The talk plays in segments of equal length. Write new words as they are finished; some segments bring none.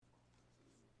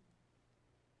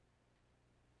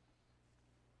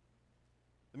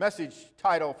Message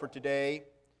title for today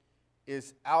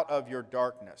is Out of Your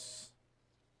Darkness.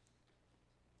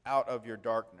 Out of Your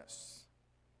Darkness.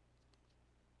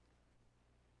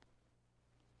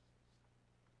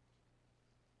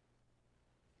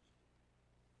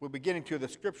 We'll be getting to the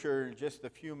scripture in just a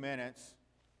few minutes.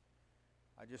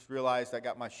 I just realized I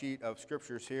got my sheet of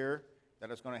scriptures here that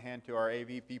I was going to hand to our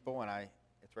AV people, and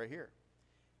it's right here.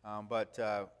 But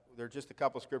there are just a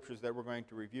couple scriptures that we're going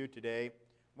to review today.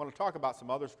 I want to talk about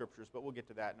some other scriptures, but we'll get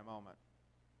to that in a moment.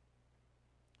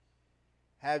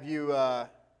 Have you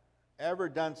ever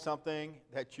done something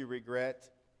that you regret?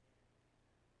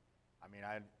 I mean,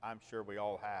 I'm sure we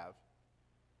all have.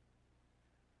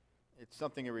 It's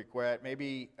something you regret.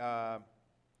 Maybe, and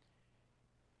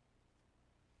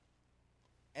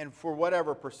for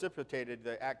whatever precipitated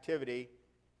the activity,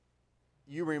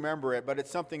 you remember it, but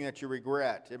it's something that you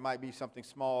regret. It might be something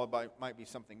small, it might be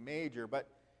something major, but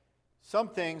some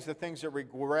things, the things that we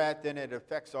regret, then it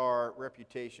affects our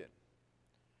reputation.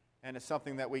 And it's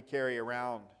something that we carry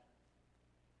around.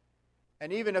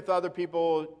 And even if other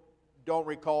people don't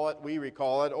recall it, we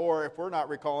recall it, or if we're not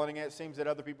recalling it, it seems that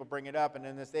other people bring it up. And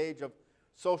in this age of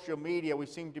social media, we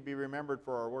seem to be remembered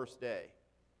for our worst day.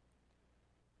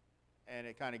 And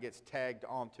it kind of gets tagged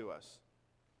onto us.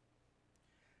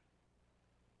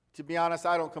 To be honest,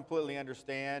 I don't completely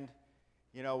understand.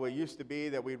 You know, it used to be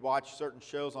that we'd watch certain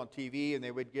shows on TV and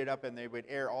they would get up and they would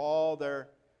air all their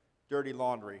dirty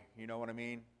laundry. You know what I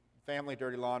mean? Family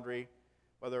dirty laundry,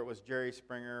 whether it was Jerry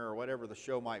Springer or whatever the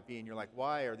show might be. And you're like,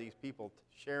 why are these people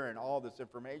sharing all this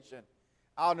information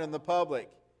out in the public?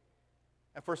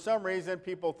 And for some reason,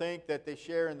 people think that they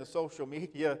share in the social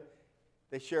media,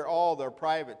 they share all their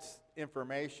private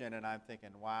information. And I'm thinking,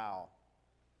 wow.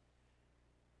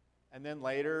 And then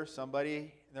later,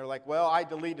 they're like, well, I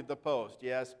deleted the post.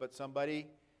 Yes, but somebody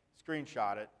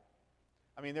screenshot it.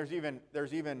 I mean, there's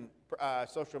even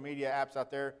social media apps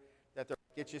out there that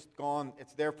it's just gone.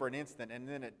 It's there for an instant, and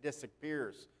then it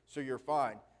disappears. So you're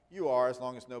fine. You are, as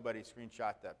long as nobody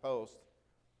screenshot that post.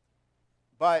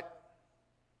 But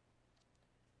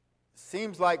it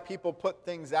seems like people put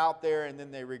things out there, and then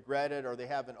they regret it, or they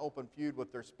have an open feud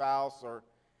with their spouse, or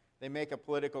they make a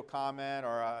political comment,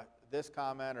 or this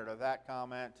comment or that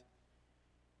comment,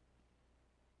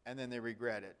 and then they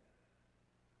regret it.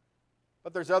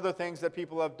 But there's other things that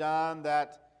people have done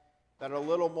that are a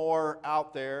little more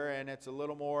out there, and it's a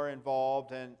little more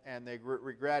involved, and they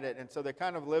regret it. And so they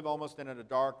kind of live almost in a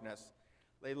darkness.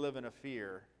 They live in a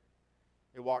fear.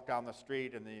 They walk down the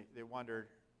street and they wonder,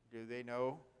 do they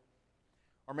know?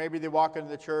 Or maybe they walk into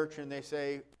the church and they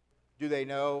say, do they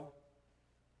know?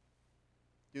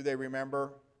 Do they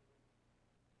remember?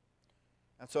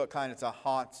 And so it kind of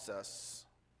haunts us.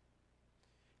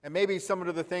 And maybe some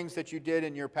of the things that you did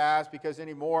in your past, because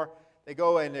anymore, they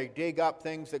go and they dig up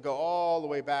things that go all the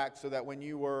way back so that when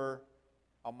you were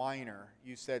a minor,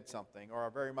 you said something, or a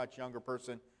very much younger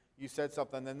person, you said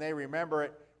something, then they remember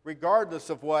it, regardless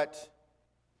of what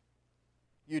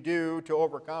you do to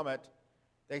overcome it,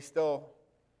 they still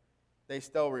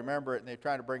remember it, and they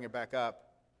try to bring it back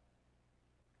up.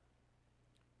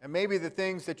 And maybe the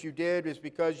things that you did is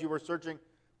because you were searching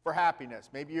for happiness.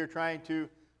 Maybe you're trying to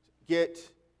get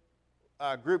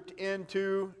grouped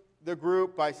into the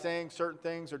group by saying certain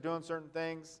things or doing certain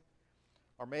things.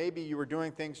 Or maybe you were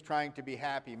doing things trying to be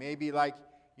happy. Maybe like,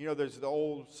 there's the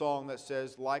old song that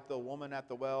says, like the woman at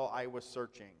the well, I was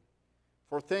searching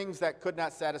for things that could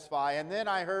not satisfy. And then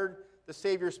I heard the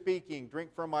Savior speaking,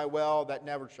 drink from my well that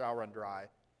never shall run dry.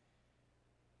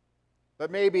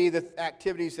 But maybe the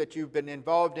activities that you've been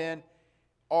involved in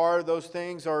are those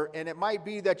things, and it might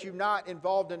be that you're not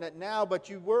involved in it now, but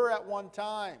you were at one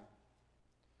time.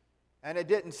 And it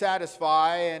didn't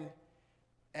satisfy,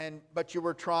 but you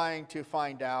were trying to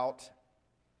find out.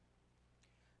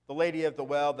 The lady of the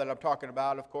well that I'm talking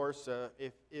about, of course,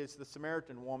 is the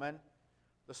Samaritan woman.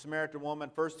 The Samaritan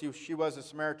woman, first she was a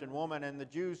Samaritan woman, and the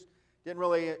Jews didn't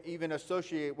really even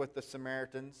associate with the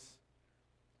Samaritans.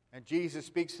 And Jesus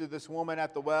speaks to this woman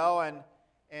at the well,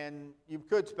 and you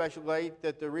could speculate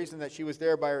that the reason that she was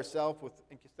there by herself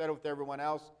instead of with everyone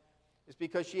else is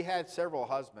because she had several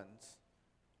husbands,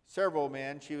 several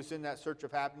men. She was in that search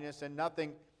of happiness, and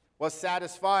nothing was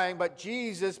satisfying. But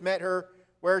Jesus met her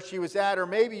where she was at. Or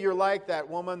maybe you're like that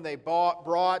woman they brought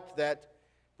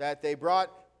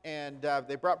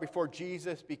before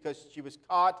Jesus because she was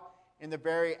caught in the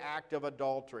very act of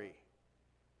adultery.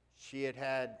 She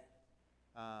had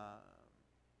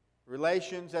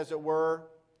relations, as it were,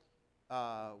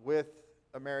 with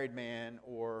a married man,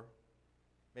 or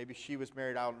maybe she was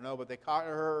married, I don't know, but they caught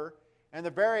her in the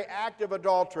very act of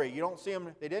adultery. You don't see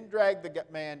them, they didn't drag the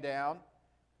man down,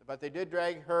 But they did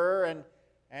drag her,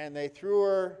 and they threw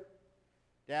her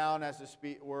down, as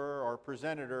it were, or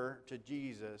presented her to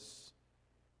Jesus,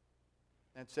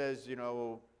 and says,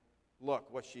 look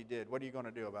what she did. What are you going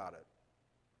to do about it?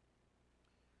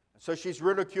 And so she's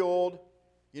ridiculed.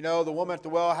 The woman at the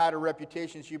well had a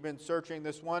reputation. She'd been searching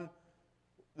this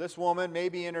woman,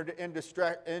 maybe in her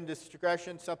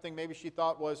indiscretion, something maybe she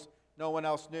thought was no one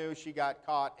else knew. She got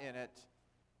caught in it.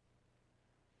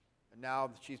 And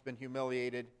now she's been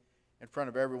humiliated in front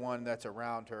of everyone that's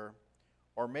around her.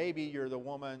 Or maybe you're the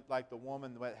woman, like the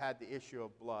woman that had the issue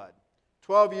of blood.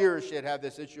 12 years she had had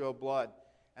this issue of blood.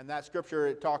 And that scripture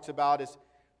it talks about is,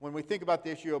 when we think about the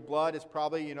issue of blood, it's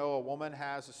probably, a woman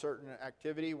has a certain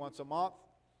activity once a month.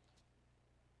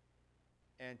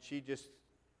 And she just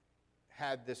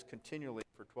had this continually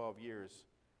for 12 years,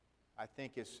 I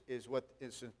think is what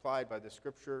is implied by the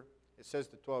scripture. It says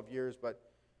the 12 years, but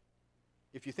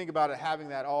if you think about it, having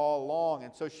that all along,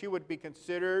 and so she would be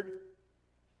considered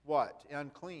what?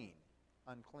 Unclean.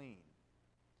 Unclean.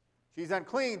 She's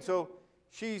unclean, so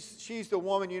she's the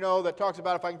woman, that talks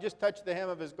about if I can just touch the hem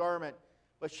of his garment,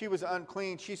 but she was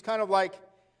unclean. She's kind of like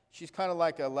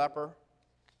a leper.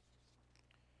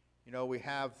 We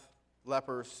have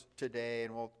lepers today,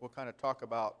 and we'll kind of talk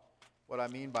about what I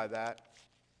mean by that.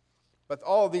 But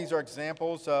all of these are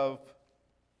examples of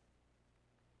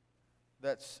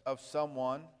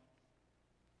someone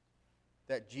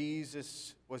that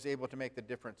Jesus was able to make the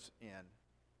difference in.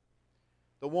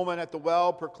 The woman at the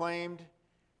well proclaimed,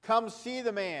 "Come see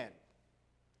the man.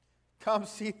 Come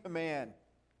see the man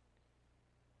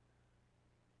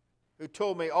who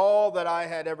told me all that I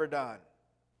had ever done."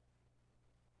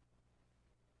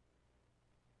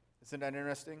 Isn't that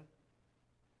interesting?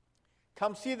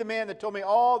 Come see the man that told me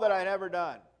all that I had ever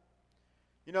done.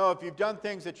 If you've done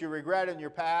things that you regret in your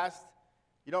past,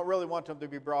 you don't really want them to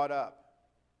be brought up.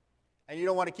 And you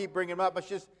don't want to keep bringing them up, but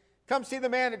just come see the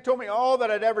man that told me all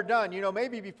that I'd ever done.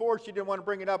 Maybe before she didn't want to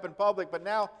bring it up in public, but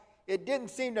now it didn't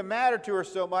seem to matter to her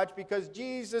so much because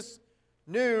Jesus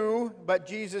knew, but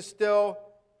Jesus still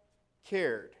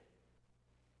cared.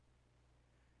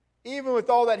 Even with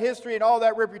all that history and all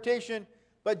that reputation,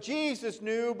 but Jesus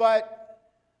knew, but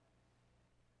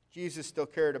Jesus still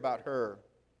cared about her.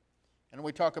 And when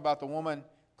we talk about the woman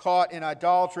caught in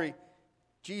idolatry,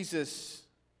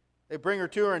 they bring her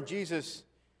to her, and Jesus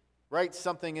writes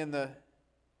something in the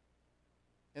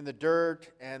dirt,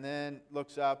 and then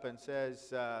looks up and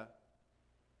says,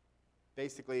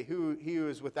 basically, he who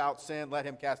is without sin, let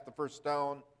him cast the first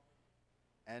stone.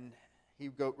 And he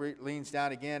leans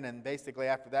down again, and basically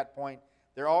after that point,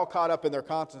 they're all caught up in their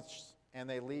conscience, and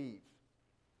they leave.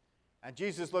 And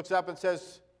Jesus looks up and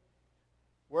says,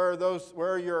 where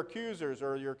are your accusers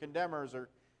or your condemners?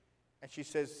 And she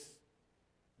says,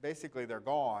 basically, they're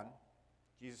gone.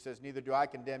 Jesus says, neither do I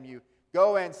condemn you.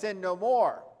 Go and sin no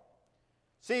more.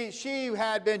 See, she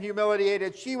had been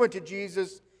humiliated. She went to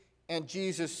Jesus, and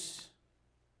Jesus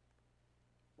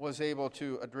was able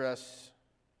to address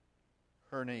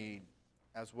her need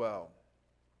as well.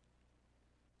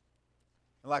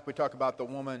 And like we talk about the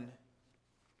woman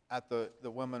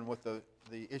the woman with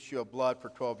the issue of blood for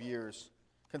 12 years,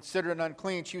 considered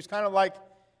unclean, she was kind of like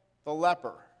the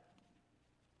leper.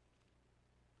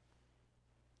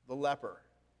 The leper.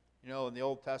 In the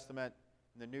Old Testament,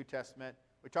 in the New Testament,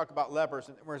 we talk about lepers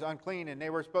and they were unclean, and they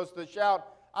were supposed to shout,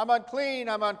 I'm unclean,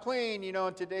 I'm unclean.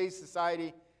 In today's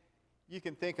society, you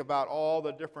can think about all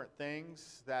the different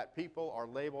things that people are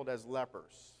labeled as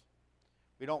lepers.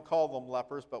 We don't call them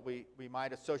lepers, but we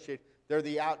might associate, they're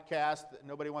the outcast,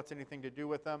 nobody wants anything to do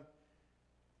with them.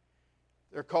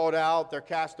 They're called out, they're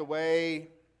cast away.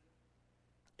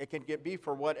 It can be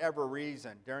for whatever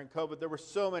reason. During COVID, there were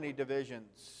so many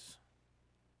divisions.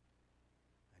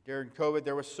 During COVID,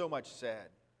 there was so much said.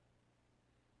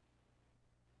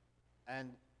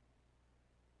 And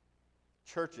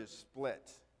churches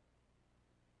split.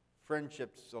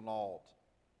 Friendships annulled.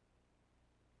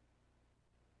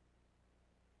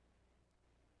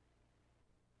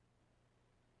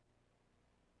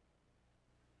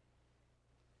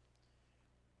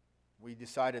 We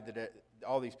decided that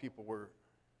all these people were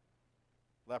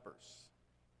lepers.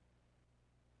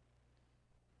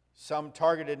 Some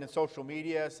targeted in social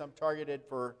media, some targeted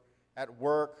at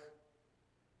work,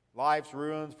 lives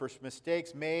ruined for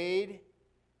mistakes made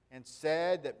and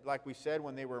said that, like we said,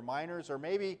 when they were minors, or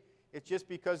maybe it's just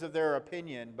because of their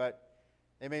opinion, but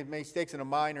they made mistakes in the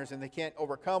minors and they can't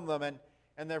overcome them,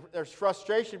 and there's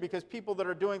frustration because people that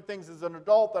are doing things as an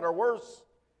adult that are worse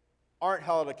aren't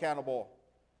held accountable.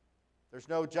 There's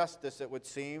no justice, it would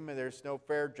seem, and there's no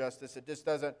fair justice. It just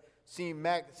doesn't seem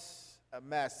a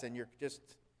mess, and you're just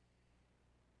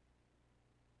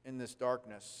in this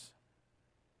darkness.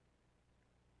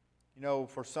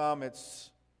 For some it's,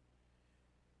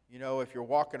 if you're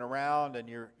walking around and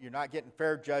you're not getting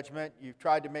fair judgment, you've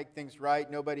tried to make things right,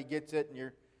 nobody gets it, and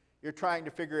you're trying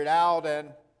to figure it out,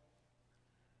 and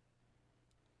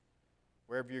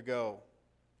wherever you go,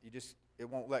 it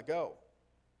won't let go.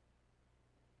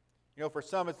 For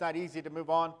some it's not easy to move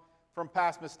on from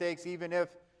past mistakes, even if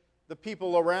the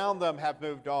people around them have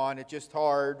moved on. It's just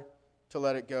hard to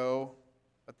let it go.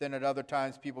 But then at other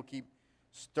times, people keep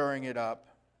stirring it up.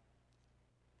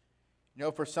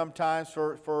 For some,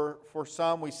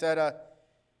 we set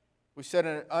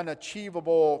an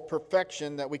unachievable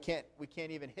perfection that we can't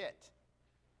even hit.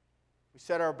 We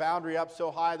set our boundary up so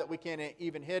high that we can't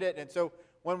even hit it. And so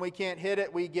when we can't hit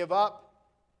it, we give up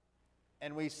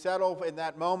and we settle in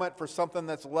that moment for something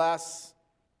that's less.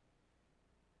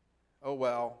 Oh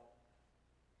well.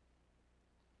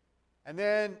 And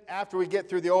then after we get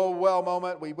through the oh well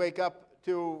moment, we wake up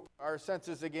to our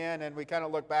senses again and we kind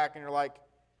of look back and you're like,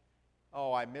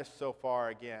 oh, I missed so far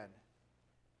again.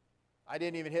 I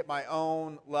didn't even hit my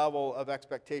own level of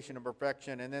expectation of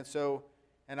perfection.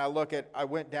 And I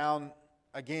went down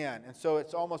again. And so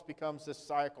it almost becomes this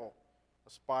cycle, a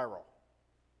spiral.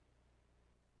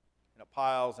 And it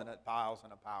piles and it piles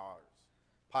and it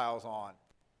piles on.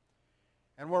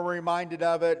 And we're reminded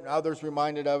of it, and others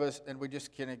reminded of us, and we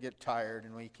just kind of get tired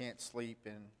and we can't sleep.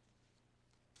 And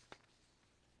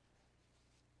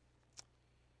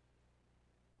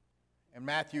in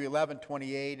Matthew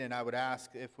 11:28, and I would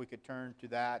ask if we could turn to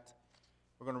that.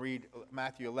 We're going to read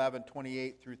Matthew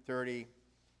 11:28 through 30.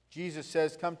 Jesus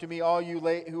says, "Come to me, all you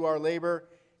who are labor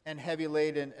and heavy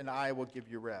laden, and I will give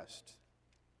you rest.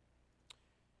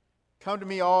 Come to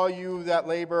me, all you that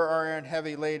labor are and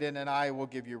heavy laden, and I will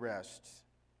give you rest."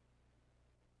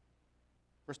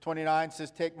 Verse 29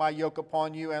 says, "Take my yoke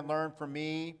upon you and learn from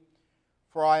me,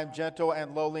 for I am gentle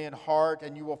and lowly in heart,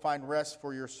 and you will find rest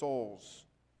for your souls.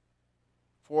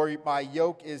 For my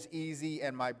yoke is easy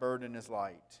and my burden is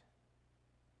light.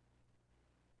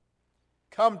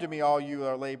 Come to me, all you who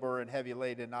are labor and heavy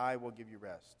laden, and I will give you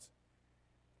rest."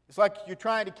 It's like you're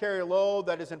trying to carry a load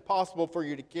that is impossible for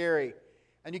you to carry.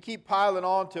 And you keep piling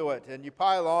onto it, and you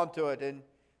pile onto it, and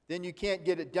then you can't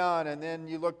get it done, and then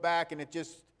you look back and it's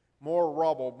just more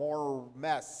rubble, more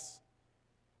mess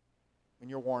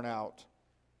when you're worn out.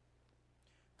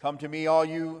 "Come to me, all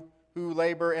you who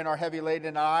labor and are heavy laden,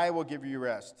 and I will give you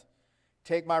rest.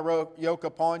 Take my yoke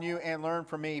upon you and learn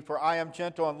from me, for I am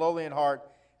gentle and lowly in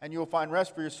heart, and you will find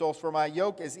rest for your souls. For my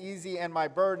yoke is easy and my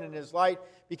burden is light,"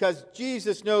 because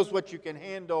Jesus knows what you can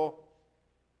handle.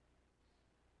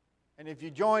 And if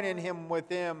you join with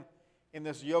him in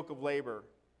this yoke of labor,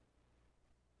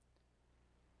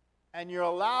 and you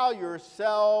allow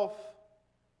yourself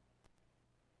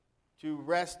to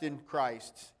rest in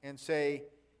Christ and say,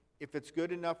 if it's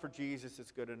good enough for Jesus,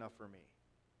 it's good enough for me.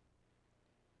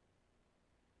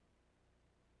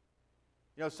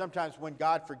 Sometimes when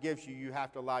God forgives you, you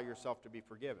have to allow yourself to be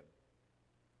forgiven.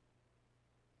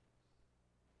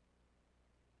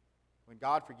 When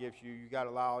God forgives you, you got to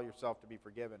allow yourself to be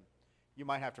forgiven. You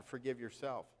might have to forgive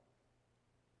yourself.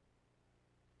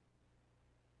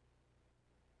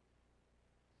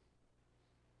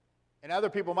 And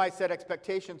other people might set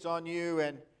expectations on you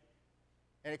and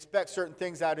expect certain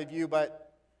things out of you,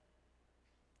 but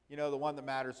the one that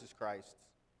matters is Christ.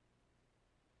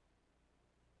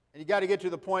 And you got to get to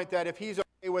the point that if he's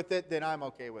okay with it, then I'm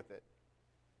okay with it.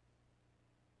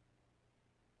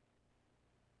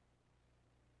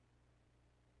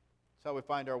 That's how we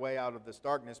find our way out of this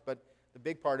darkness, but the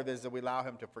big part of it is that we allow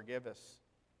him to forgive us.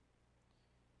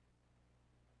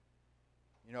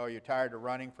 Are you tired of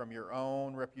running from your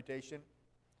own reputation?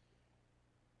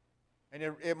 And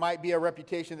it might be a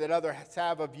reputation that others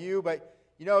have of you, but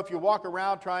if you walk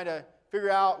around trying to figure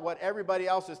out what everybody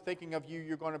else is thinking of you,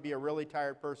 you're going to be a really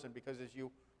tired person, because as you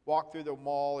walk through the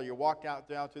mall or you walk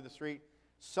down through the street,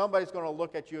 somebody's going to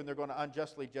look at you and they're going to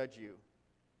unjustly judge you.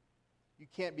 You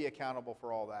can't be accountable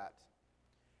for all that.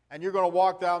 And you're going to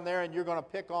walk down there and you're going to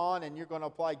pick on and you're going to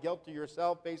apply guilt to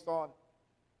yourself based on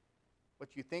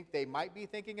what you think they might be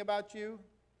thinking about you.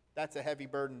 That's a heavy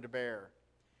burden to bear.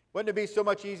 Wouldn't it be so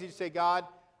much easier to say, God,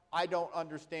 I don't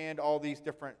understand all these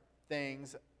different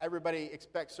things. Everybody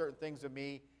expects certain things of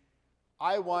me.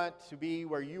 I want to be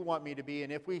where you want me to be.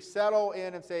 And if we settle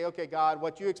in and say, okay, God,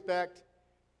 what you expect,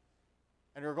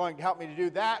 and you're going to help me to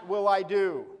do that, will I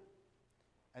do?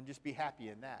 And just be happy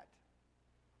in that.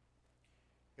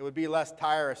 It would be less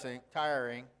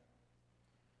tiring.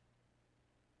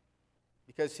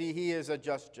 Because he is a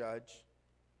just judge.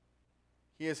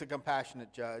 He is a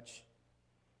compassionate judge.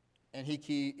 And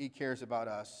he cares about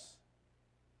us.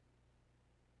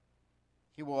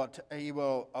 He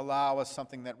will allow us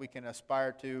something that we can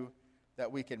aspire to,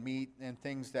 that we can meet, and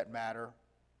things that matter.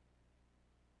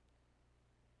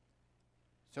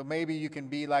 So maybe you can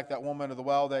be like that woman of the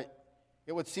well, that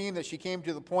it would seem that she came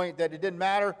to the point that it didn't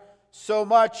matter so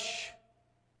much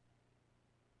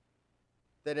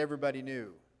that everybody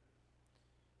knew.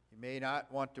 You may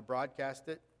not want to broadcast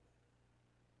it.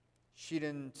 She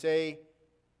didn't say,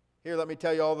 here, let me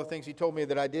tell you all the things he told me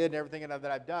that I did and everything that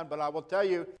I've done. But I will tell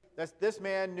you that this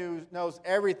man knows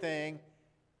everything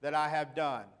that I have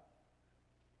done.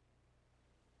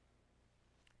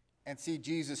 And see,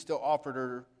 Jesus still offered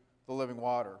her the living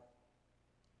water.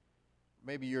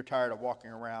 Maybe you're tired of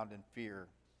walking around in fear.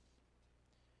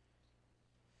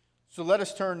 So let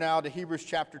us turn now to Hebrews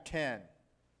chapter 10.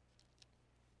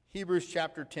 Hebrews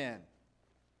chapter 10.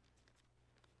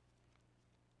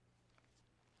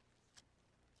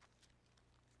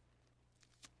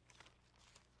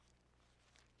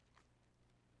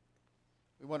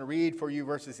 We want to read for you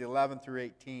verses 11 through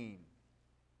 18.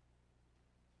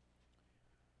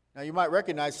 Now you might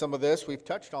recognize some of this. We've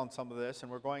touched on some of this,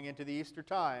 and we're going into the Easter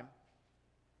time.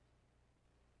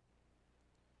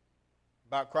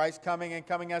 About Christ coming and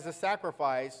coming as a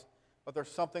sacrifice, but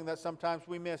there's something that sometimes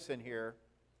we miss in here,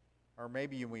 or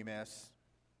maybe we miss.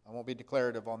 I won't be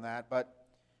declarative on that, but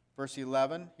verse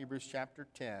 11, Hebrews chapter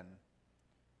 10.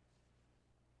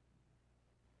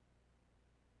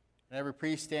 And every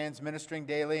priest stands ministering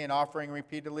daily and offering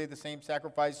repeatedly the same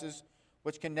sacrifices,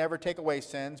 which can never take away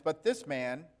sins. But this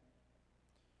man,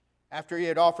 after he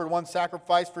had offered one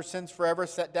sacrifice for sins forever,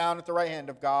 sat down at the right hand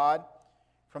of God,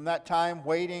 from that time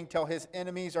waiting till his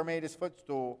enemies are made his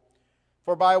footstool.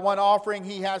 For by one offering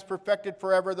he has perfected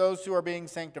forever those who are being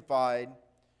sanctified.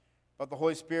 But the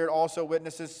Holy Spirit also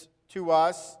witnesses to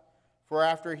us, for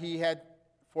after he had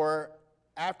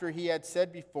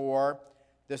said before,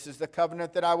 this is the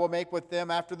covenant that I will make with them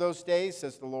after those days,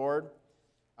 says the Lord.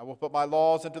 I will put my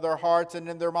laws into their hearts, and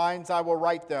in their minds I will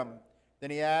write them.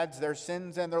 Then he adds, their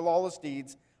sins and their lawless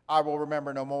deeds I will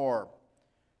remember no more.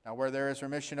 Now where there is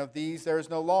remission of these, there is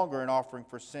no longer an offering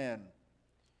for sin.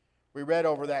 We read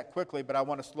over that quickly, but I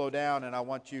want to slow down, and I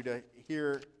want you to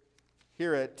hear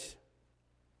it.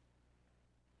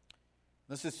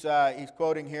 This is, he's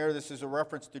quoting here, this is a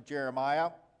reference to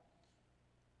Jeremiah.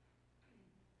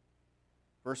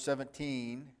 Verse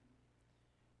 17,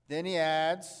 then he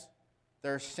adds,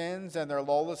 their sins and their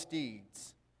lawless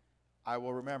deeds I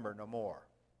will remember no more.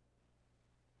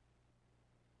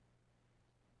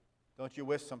 Don't you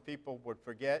wish some people would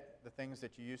forget the things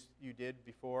that you did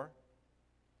before?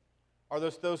 Are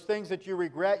those things that you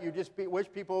regret, you just wish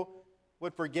people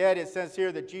would forget? It says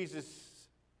here that Jesus,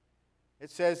 it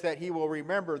says that he will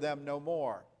remember them no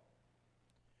more.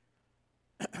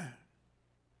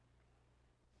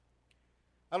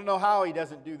 I don't know how he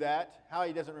doesn't do that, how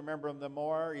he doesn't remember them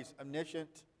more. He's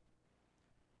omniscient.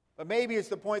 But maybe it's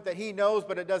the point that he knows,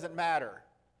 but it doesn't matter.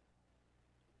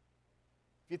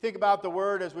 If you think about the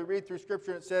word as we read through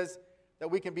Scripture, it says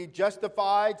that we can be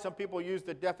justified. Some people use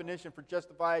the definition for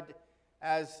justified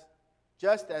as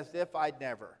just as if I'd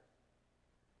never.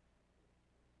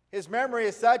 His memory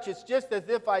is such, it's just as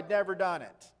if I'd never done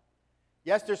it.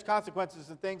 Yes, there's consequences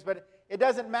and things, but it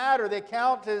doesn't matter. The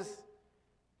account is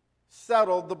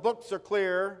settled. The books are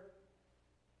clear.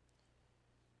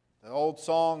 The old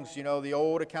songs, the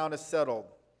old account is settled.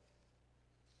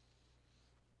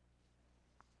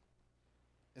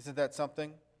 Isn't that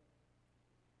something?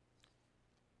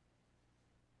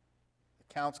 The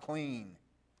account's clean.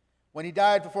 When he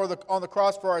died on the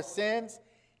cross for our sins,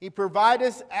 he provided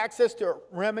us access to a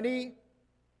remedy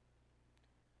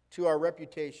to our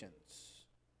reputations.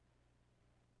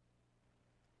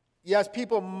 Yes,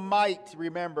 people might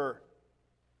remember.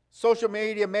 Social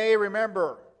media may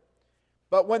remember.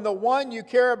 But when the one you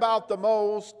care about the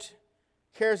most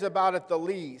cares about it the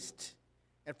least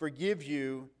and forgives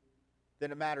you,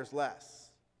 then it matters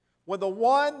less. When the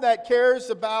one that cares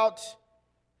about,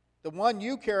 the one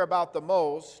you care about the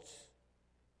most,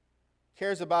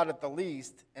 cares about it the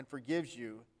least and forgives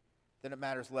you, then it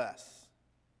matters less.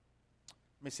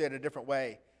 Let me say it a different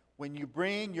way. When you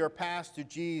bring your past to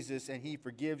Jesus and he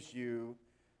forgives you,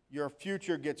 your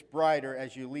future gets brighter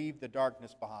as you leave the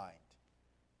darkness behind.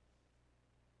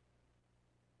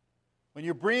 When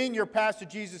you bring your past to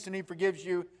Jesus and he forgives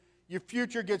you, your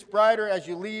future gets brighter as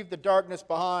you leave the darkness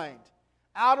behind.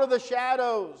 Out of the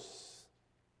shadows.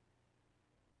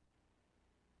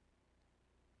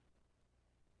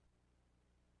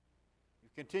 You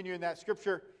continue in that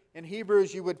scripture in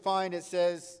Hebrews, you would find it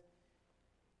says,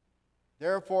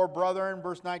 therefore, brethren,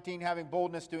 verse 19, having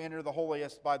boldness to enter the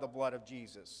holiest by the blood of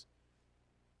Jesus.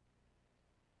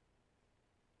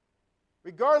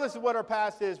 regardless of what our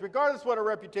past is, regardless of what our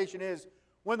reputation is,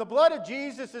 when the blood of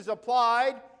Jesus is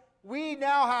applied, we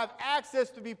now have access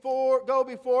to go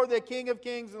before the King of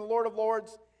Kings and the Lord of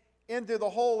Lords into the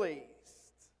holiest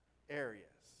areas.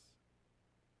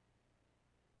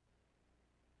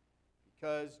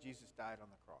 Because Jesus died on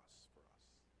the cross for us.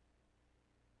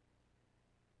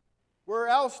 Where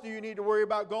else do you need to worry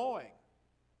about going?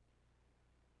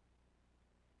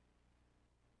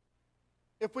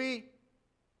 If we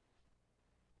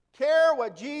care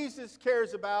what Jesus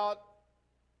cares about,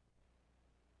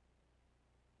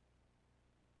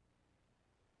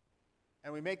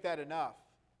 and we make that enough,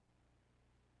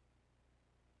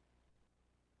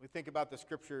 we think about the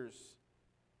scriptures,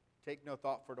 take no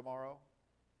thought for tomorrow.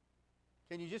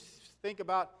 Can you just think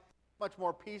about how much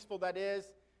more peaceful that is?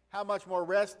 How much more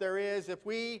rest there is if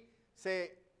we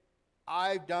say,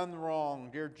 I've done wrong.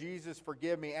 Dear Jesus,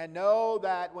 forgive me. And know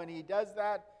that when he does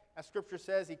that, as Scripture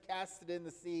says, he casts it in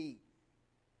the sea.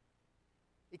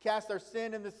 He casts our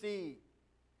sin in the sea.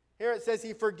 Here it says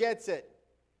he forgets it.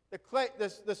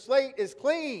 The slate is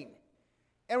clean.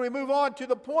 And we move on to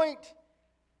the point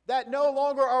that no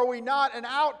longer are we not an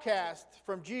outcast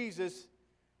from Jesus,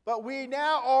 but we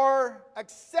now are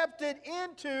accepted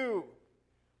into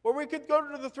where we could go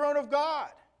to the throne of God.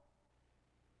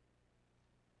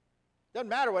 Doesn't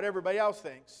matter what everybody else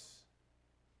thinks.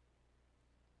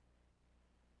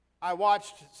 I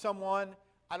watched someone,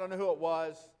 I don't know who it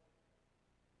was.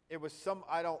 It was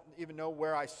I don't even know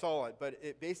where I saw it, but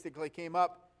it basically came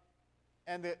up,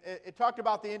 and it talked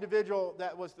about the individual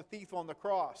that was the thief on the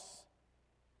cross.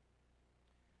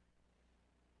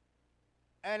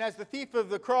 And as the thief of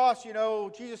the cross,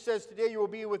 Jesus says, today you will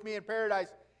be with me in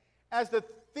paradise. As the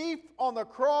thief on the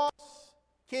cross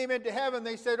came into heaven,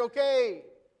 they said, okay,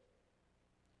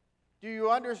 do you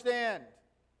understand?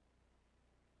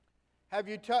 Have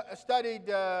you studied,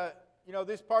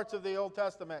 these parts of the Old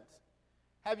Testament?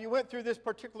 Have you went through this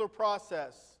particular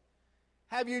process?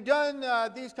 Have you done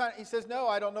these kind? He says, no,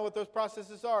 I don't know what those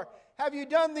processes are. Have you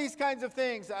done these kinds of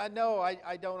things? No,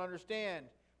 I don't understand.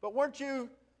 But weren't you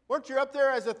up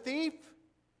there as a thief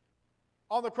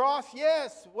on the cross?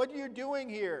 Yes. What are you doing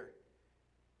here?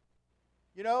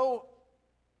 Did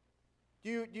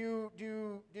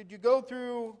you go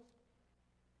through?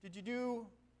 Did you do?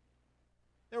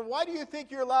 Then why do you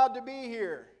think you're allowed to be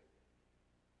here?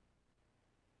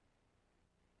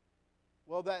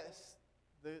 Well, that's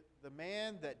the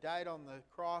man that died on the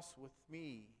cross with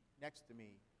me, next to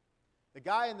me. The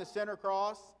guy in the center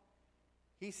cross,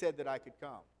 he said that I could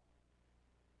come.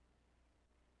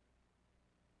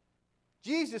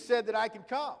 Jesus said that I could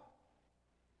come.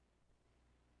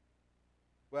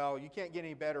 Well, you can't get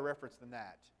any better reference than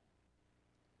that.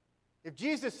 If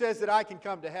Jesus says that I can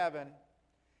come to heaven,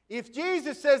 if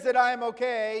Jesus says that I am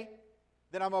okay,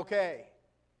 then I'm okay.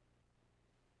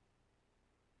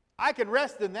 I can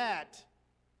rest in that.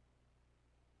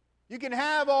 You can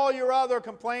have all your other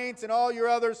complaints and all your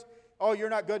others. Oh, you're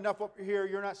not good enough over here.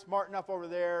 You're not smart enough over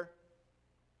there.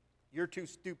 You're too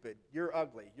stupid. You're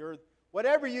ugly. You're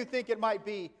whatever you think it might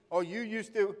be. Oh, you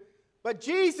used to. But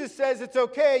Jesus says it's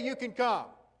okay. You can come.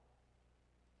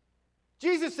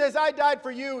 Jesus says, I died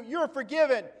for you. You're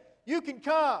forgiven. You can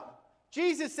come.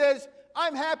 Jesus says,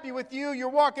 I'm happy with you. You're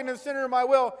walking in the center of my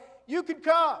will. You can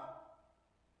come.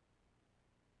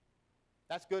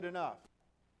 That's good enough.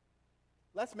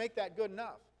 Let's make that good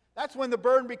enough. That's when the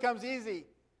burden becomes easy.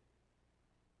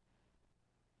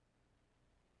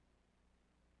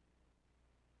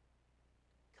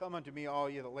 Come unto me, all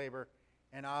you that labor,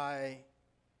 and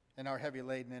are heavy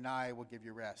laden, and I will give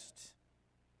you rest.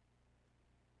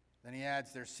 Then he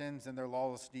adds, their sins and their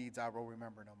lawless deeds I will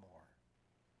remember no more.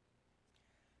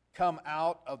 Come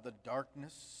out of the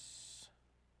darkness.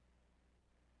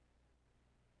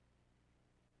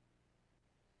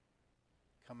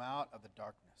 Come out of the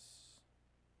darkness.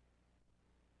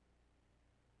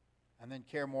 And then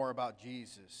care more about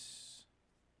Jesus.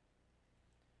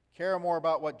 Care more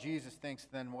about what Jesus thinks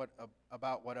than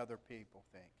about what other people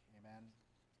think. Amen.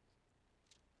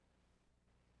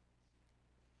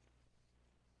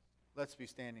 Let's be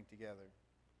standing together.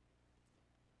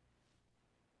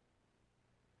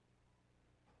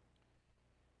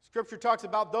 Scripture talks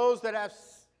about those that have,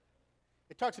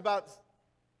 it talks about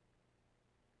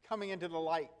coming into the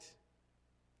light.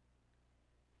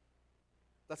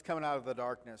 Let's come out of the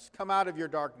darkness. Come out of your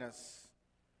darkness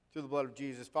through the blood of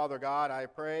Jesus. Father God, I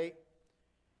pray.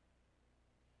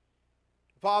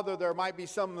 Father, there might be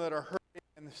some that are hurting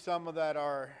and some that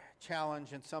are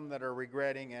challenged and some that are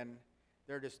regretting and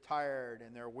they're just tired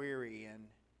and they're weary and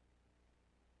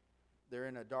they're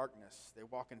in a darkness. They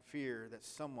walk in fear that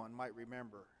someone might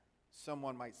remember,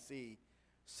 someone might see,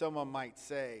 someone might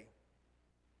say.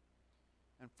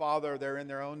 And Father, they're in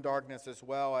their own darkness as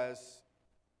well as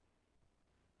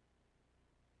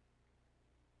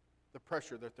the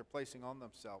pressure that they're placing on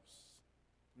themselves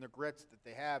and the regrets that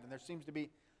they have. And there seems to be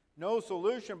no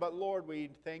solution, but Lord, we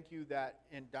thank you that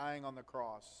in dying on the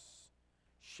cross,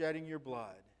 shedding your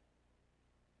blood,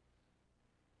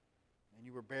 and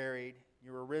you were buried,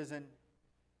 you were risen,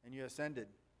 and you ascended.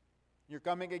 You're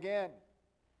coming again.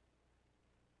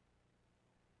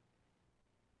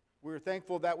 We're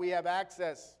thankful that we have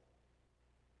access,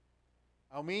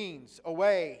 a means, a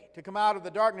way to come out of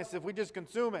the darkness if we just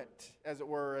consume it, as it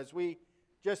were, as we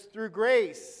just through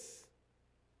grace,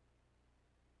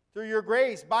 through your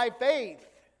grace, by faith,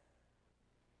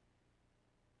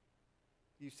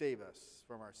 you save us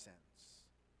from our sins.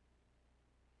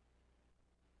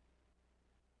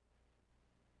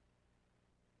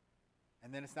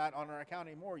 And then it's not on our account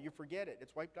anymore. You forget it.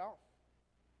 It's wiped off.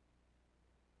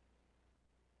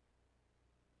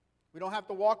 We don't have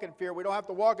to walk in fear. We don't have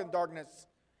to walk in darkness.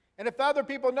 And if other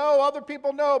people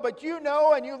know, but you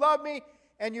know and you love me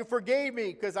and you forgave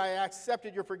me because I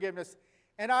accepted your forgiveness.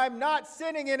 And I'm not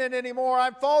sinning in it anymore.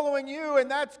 I'm following you,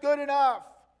 and that's good enough.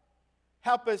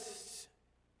 Help us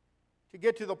to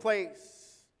get to the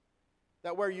place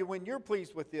that when you're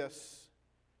pleased with this,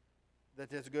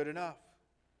 that is good enough.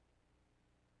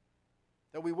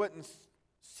 That we wouldn't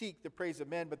seek the praise of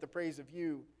men, but the praise of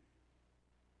you.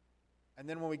 And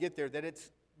then when we get there, that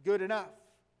it's good enough.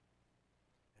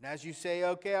 And as you say,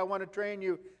 okay, I want to train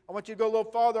you. I want you to go a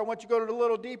little farther. I want you to go a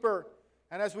little deeper.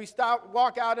 And as we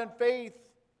walk out in faith,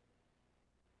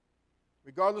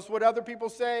 regardless of what other people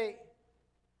say,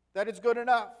 that it's good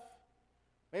enough.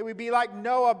 May we be like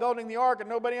Noah building the ark and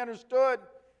nobody understood.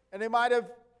 And they might have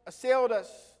assailed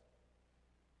us.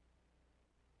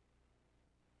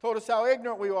 Told us how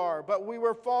ignorant we are. But we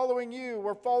were following you.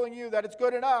 We're following you, that it's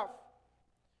good enough.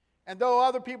 And though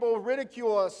other people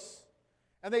ridicule us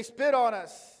and they spit on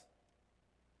us,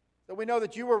 that we know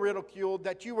that you were ridiculed,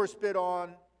 that you were spit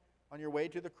on your way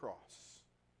to the cross.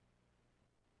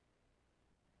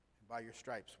 And by your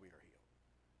stripes we are healed.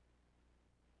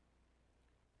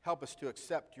 Help us to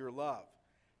accept your love.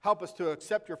 Help us to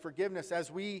accept your forgiveness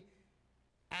as we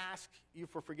ask you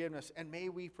for forgiveness. And may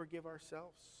we forgive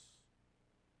ourselves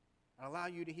and allow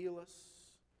you to heal us.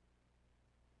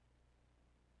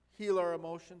 Heal our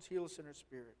emotions, heal us in our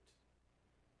spirit.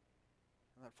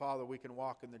 And that, Father, we can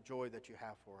walk in the joy that you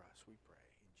have for us, we pray.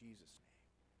 In Jesus' name.